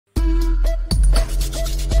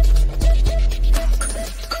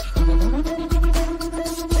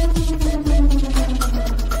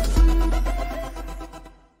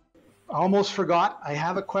almost forgot. I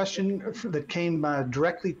have a question that came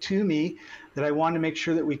directly to me that I want to make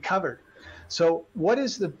sure that we covered. So, what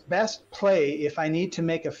is the best play if I need to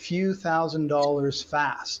make a few $1,000s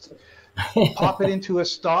fast? Pop it into a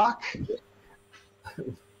stock?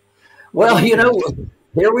 What do Well, you think?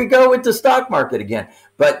 here we go with the stock market again.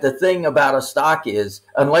 But the thing about a stock is,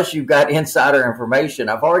 unless you've got insider information,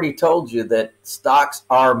 I've already told you that stocks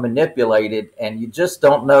are manipulated and you just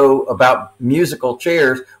don't know about musical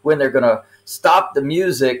chairs when they're going to stop the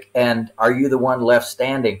music and are you the one left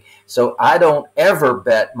standing? So I don't ever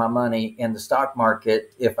bet my money in the stock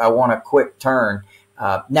market if I want a quick turn.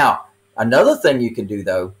 Now, another thing you can do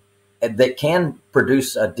though, that can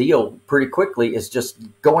produce a deal pretty quickly is just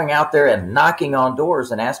going out there and knocking on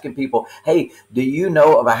doors and asking people, hey, do you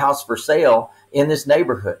know of a house for sale in this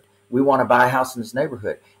neighborhood? We want to buy a house in this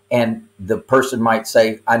neighborhood. And the person might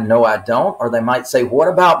say, I know I don't. Or they might say, what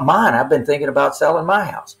about mine? I've been thinking about selling my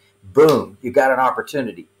house. Boom, you got an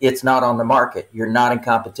opportunity. It's not on the market. You're not in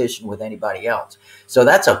competition with anybody else. So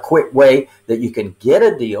that's a quick way that you can get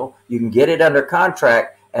a deal. You can get it under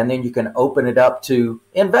contract, and then you can open it up to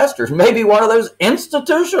investors, maybe one of those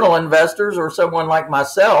institutional investors or someone like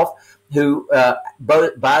myself who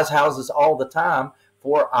buys houses all the time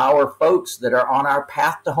for our folks that are on our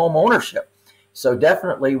path to home ownership. So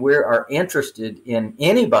definitely we are interested in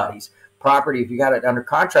anybody's property. If you got it under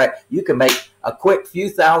contract, you can make a quick few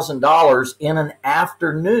 $1,000s in an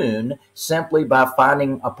afternoon simply by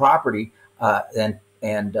finding a property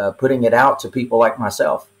and putting it out to people like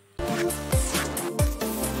myself.